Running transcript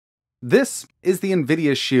This is the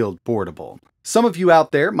Nvidia Shield Portable. Some of you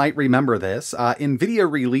out there might remember this.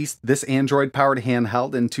 Nvidia released this Android-powered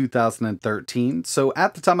handheld in 2013, so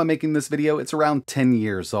at the time of making this video, it's around 10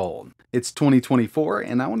 years old. It's 2024,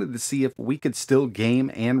 and I wanted to see if we could still game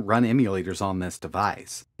and run emulators on this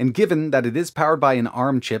device. And given that it is powered by an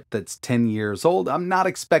ARM chip that's 10 years old, I'm not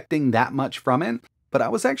expecting that much from it. But I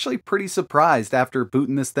was actually pretty surprised after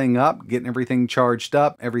booting this thing up, getting everything charged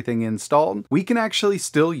up, everything installed. We can actually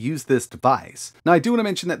still use this device. Now I do want to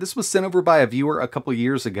mention that this was sent over by a viewer a couple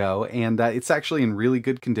years ago, and it's actually in really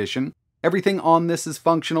good condition. Everything on this is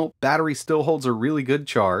functional, battery still holds a really good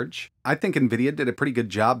charge. I think Nvidia did a pretty good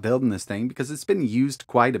job building this thing because it's been used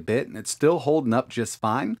quite a bit and it's still holding up just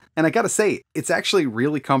fine. And I gotta say, it's actually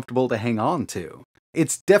really comfortable to hang on to.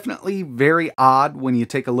 It's definitely very odd when you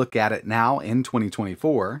take a look at it now in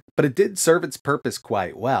 2024, but it did serve its purpose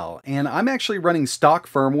quite well, and I'm actually running stock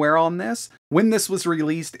firmware on this. When this was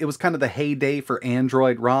released, it was kind of the heyday for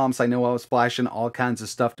Android ROMs. I know I was flashing all kinds of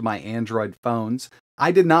stuff to my Android phones.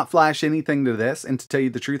 I did not flash anything to this, and to tell you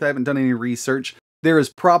the truth, I haven't done any research. There is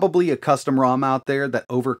probably a custom ROM out there that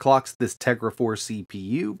overclocks this Tegra 4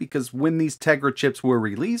 CPU, because when these Tegra chips were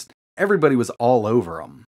released, everybody was all over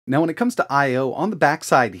them. Now when it comes to I/O, on the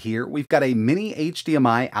backside here, we've got a mini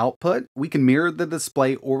HDMI output. We can mirror the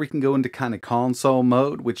display or we can go into kind of console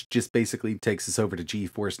mode, which just basically takes us over to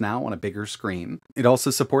GeForce Now on a bigger screen. It also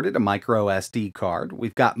supported a micro SD card.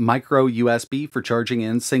 We've got micro USB for charging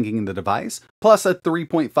and syncing the device, plus a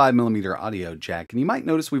 3.5mm audio jack. And you might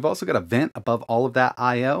notice we've also got a vent above all of that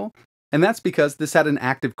I/O. And that's because this had an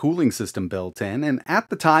active cooling system built in, and at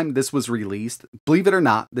the time this was released, believe it or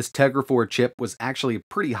not, this Tegra 4 chip was actually a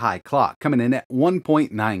pretty high clock, coming in at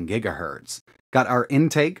 1.9 gigahertz. Got our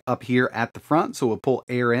intake up here at the front, so we'll pull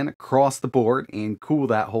air in across the board and cool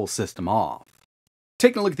that whole system off.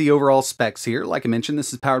 Taking a look at the overall specs here, like I mentioned,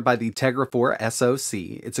 this is powered by the Tegra 4 SoC.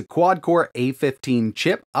 It's a quad-core A15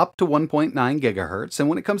 chip up to 1.9 gigahertz, and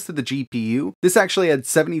when it comes to the GPU, this actually had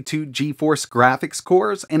 72 GeForce graphics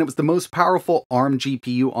cores, and it was the most powerful ARM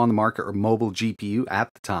GPU on the market, or mobile GPU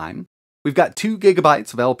at the time. We've got 2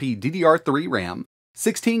 gigabytes of LPDDR3 RAM,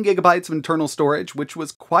 16 gigabytes of internal storage, which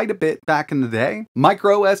was quite a bit back in the day,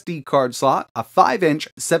 micro SD card slot, a 5-inch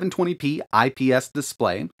 720p IPS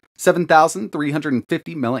display,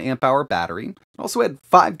 7,350 milliamp hour battery. It also had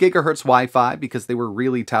 5 gigahertz Wi-Fi because they were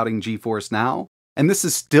really touting GeForce Now. And this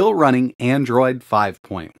is still running Android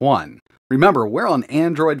 5.1. Remember, we're on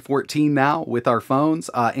Android 14 now with our phones.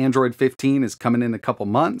 Android 15 is coming in a couple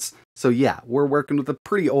months. So yeah, we're working with a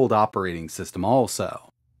pretty old operating system also.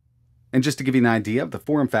 And just to give you an idea of the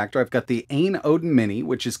form factor, I've got the Ain Odin Mini,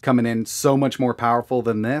 which is coming in so much more powerful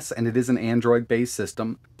than this, and it is an Android-based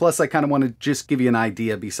system. Plus, I kind of want to just give you an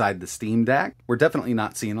idea beside the Steam Deck. We're definitely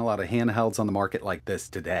not seeing a lot of handhelds on the market like this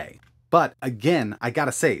today. But again, I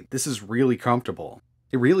gotta say, this is really comfortable.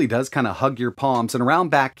 It really does kind of hug your palms, and around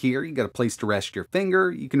back here, you got a place to rest your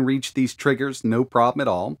finger. You can reach these triggers, no problem at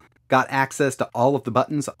all. Got access to all of the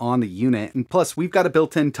buttons on the unit, and plus we've got a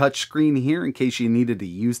built-in touchscreen here in case you needed to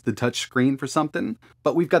use the touchscreen for something.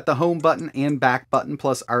 But we've got the home button and back button,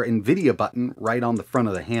 plus our Nvidia button right on the front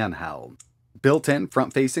of the handheld. Built-in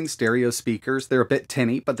front-facing stereo speakers. They're a bit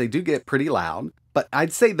tinny, but they do get pretty loud. But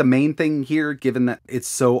I'd say the main thing here, given that it's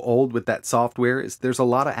so old with that software, is there's a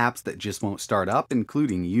lot of apps that just won't start up,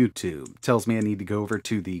 including YouTube. It tells me I need to go over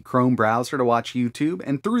to the Chrome browser to watch YouTube,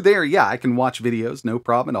 and through there, yeah, I can watch videos, no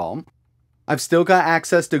problem at all. I've still got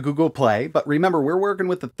access to Google Play, but remember, we're working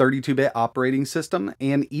with the 32-bit operating system,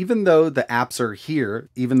 and even though the apps are here,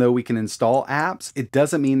 even though we can install apps, it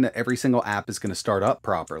doesn't mean that every single app is going to start up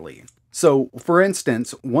properly. So, for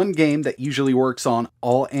instance, one game that usually works on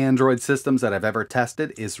all Android systems that I've ever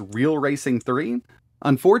tested is Real Racing 3.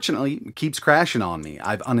 Unfortunately, it keeps crashing on me.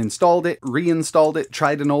 I've uninstalled it, reinstalled it,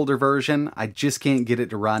 tried an older version. I just can't get it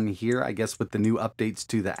to run here. I guess with the new updates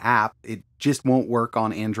to the app, it just won't work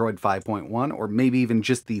on Android 5.1 or maybe even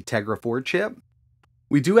just the Tegra 4 chip.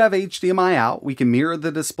 We do have HDMI out. We can mirror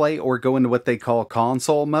the display or go into what they call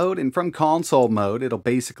console mode. And from console mode, it'll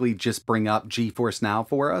basically just bring up GeForce Now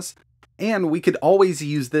for us. And we could always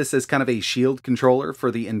use this as kind of a Shield controller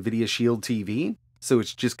for the Nvidia Shield TV. So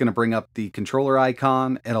it's just going to bring up the controller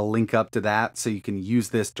icon. It'll link up to that so you can use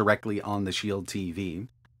this directly on the Shield TV.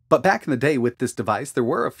 But back in the day with this device, there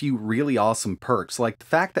were a few really awesome perks, like the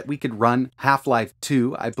fact that we could run Half-Life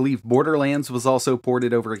 2. I believe Borderlands was also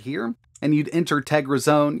ported over here. And you'd enter Tegra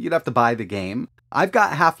Zone. You'd have to buy the game. I've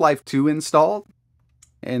got Half-Life 2 installed.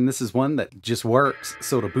 And this is one that just works.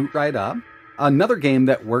 So it'll boot right up. Another game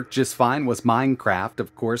that worked just fine was Minecraft.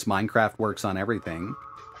 Of course, Minecraft works on everything.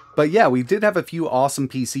 But yeah, we did have a few awesome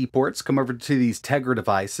PC ports come over to these Tegra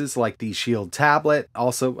devices like the Shield tablet,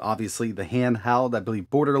 also obviously the handheld, I believe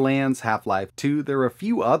Borderlands, Half-Life 2, there were a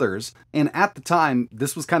few others, and at the time,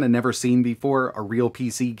 this was kind of never seen before, a real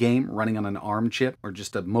PC game running on an ARM chip or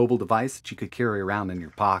just a mobile device that you could carry around in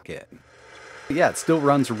your pocket. But yeah, it still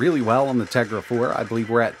runs really well on the Tegra 4, I believe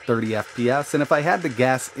we're at 30 FPS, and if I had to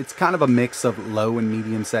guess, it's kind of a mix of low and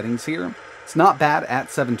medium settings here. It's not bad at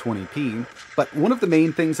 720p, but one of the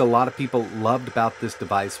main things a lot of people loved about this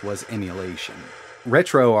device was emulation.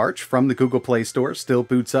 RetroArch from the Google Play Store still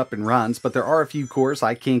boots up and runs, but there are a few cores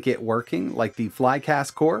I can't get working, like the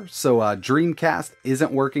Flycast core, so Dreamcast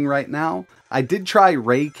isn't working right now. I did try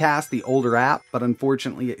Raycast, the older app, but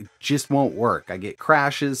unfortunately it just won't work. I get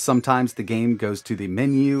crashes, sometimes the game goes to the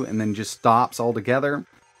menu and then just stops altogether.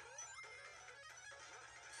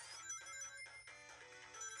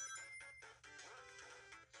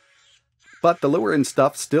 But the lower end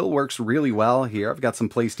stuff still works really well here. I've got some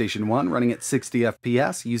PlayStation 1 running at 60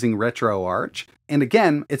 FPS using RetroArch. And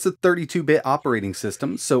again, it's a 32-bit operating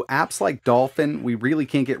system, so apps like Dolphin we really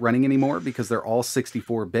can't get running anymore because they're all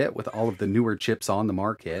 64-bit with all of the newer chips on the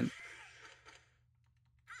market.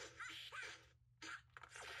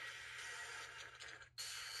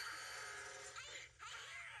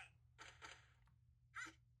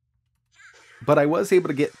 But I was able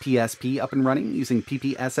to get PSP up and running using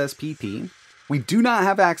PPSSPP. We do not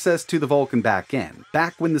have access to the Vulkan backend.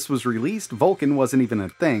 Back when this was released, Vulkan wasn't even a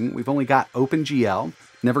thing. We've only got OpenGL,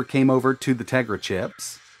 never came over to the Tegra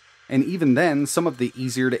chips. And even then, some of the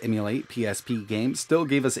easier to emulate PSP games still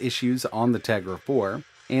gave us issues on the Tegra 4.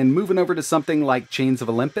 And moving over to something like Chains of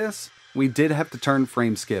Olympus, we did have to turn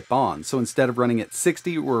frame skip on. So instead of running at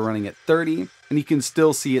 60, we're running at 30, and you can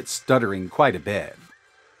still see it stuttering quite a bit.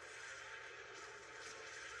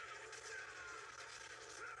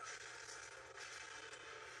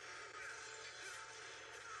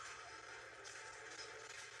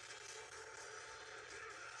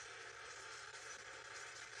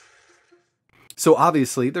 So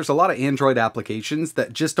obviously, there's a lot of Android applications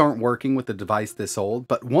that just aren't working with a device this old,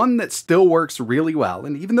 but one that still works really well,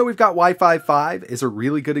 and even though we've got Wi-Fi 5, is a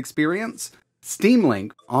really good experience, Steam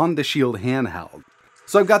Link on the Shield handheld.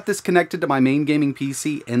 So I've got this connected to my main gaming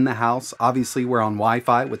PC in the house. Obviously, we're on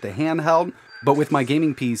Wi-Fi with the handheld, but with my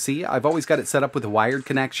gaming PC, I've always got it set up with a wired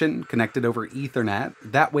connection, connected over Ethernet.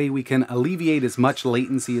 That way we can alleviate as much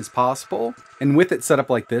latency as possible. And with it set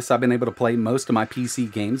up like this, I've been able to play most of my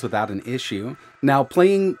PC games without an issue. Now,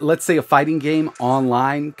 playing, let's say, a fighting game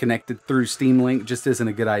online connected through Steam Link just isn't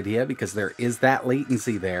a good idea because there is that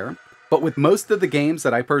latency there. But with most of the games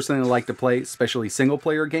that I personally like to play, especially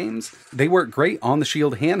single-player games, they work great on the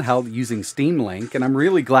Shield handheld using Steam Link, and I'm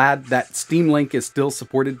really glad that Steam Link is still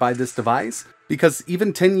supported by this device, because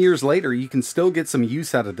even 10 years later, you can still get some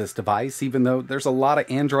use out of this device, even though there's a lot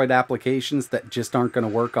of Android applications that just aren't going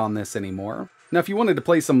to work on this anymore. Now, if you wanted to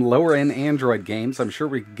play some lower-end Android games, I'm sure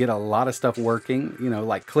we could get a lot of stuff working, you know,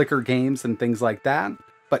 like clicker games and things like that.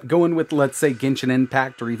 But going with, let's say, Genshin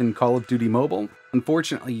Impact or even Call of Duty Mobile,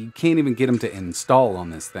 unfortunately, you can't even get them to install on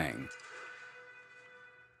this thing.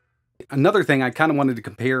 Another thing I kind of wanted to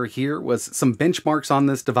compare here was some benchmarks on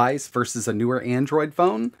this device versus a newer Android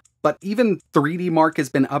phone. But even 3D Mark has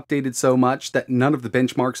been updated so much that none of the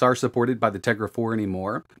benchmarks are supported by the Tegra 4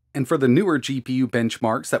 anymore. And for the newer GPU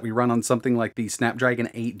benchmarks that we run on something like the Snapdragon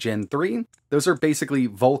 8 Gen 3, those are basically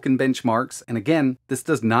Vulkan benchmarks. And again, this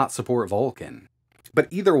does not support Vulkan. But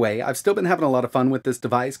either way, I've still been having a lot of fun with this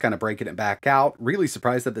device, kind of breaking it back out. Really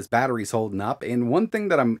surprised that this battery's holding up. And one thing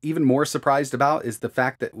that I'm even more surprised about is the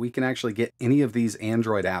fact that we can actually get any of these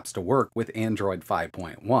Android apps to work with Android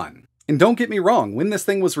 5.1. And don't get me wrong, when this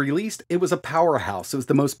thing was released, it was a powerhouse. It was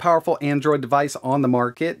the most powerful Android device on the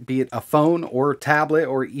market, be it a phone or tablet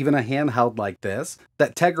or even a handheld like this.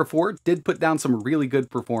 That Tegra 4 did put down some really good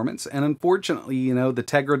performance, and unfortunately, you know, the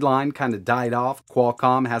Tegra line kind of died off.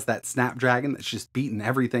 Qualcomm has that Snapdragon that's just beating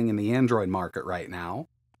everything in the Android market right now.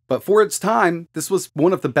 But for its time, this was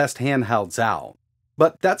one of the best handhelds out.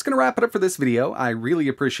 But that's going to wrap it up for this video. I really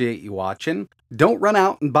appreciate you watching. Don't run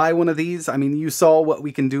out and buy one of these. I mean, you saw what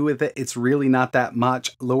we can do with it. It's really not that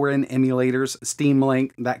much. Lower end emulators, Steam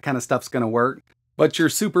Link, that kind of stuff's going to work. But you're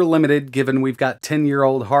super limited given we've got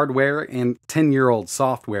 10-year-old hardware and 10-year-old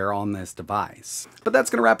software on this device. But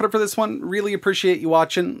that's going to wrap it up for this one. Really appreciate you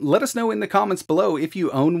watching. Let us know in the comments below if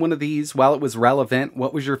you own one of these while it was relevant.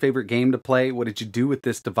 What was your favorite game to play? What did you do with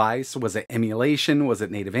this device? Was it emulation? Was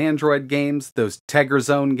it native Android games? Those Tegra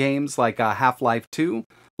Zone games like Half-Life 2?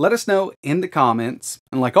 Let us know in the comments.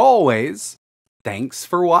 And like always, thanks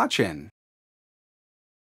for watching.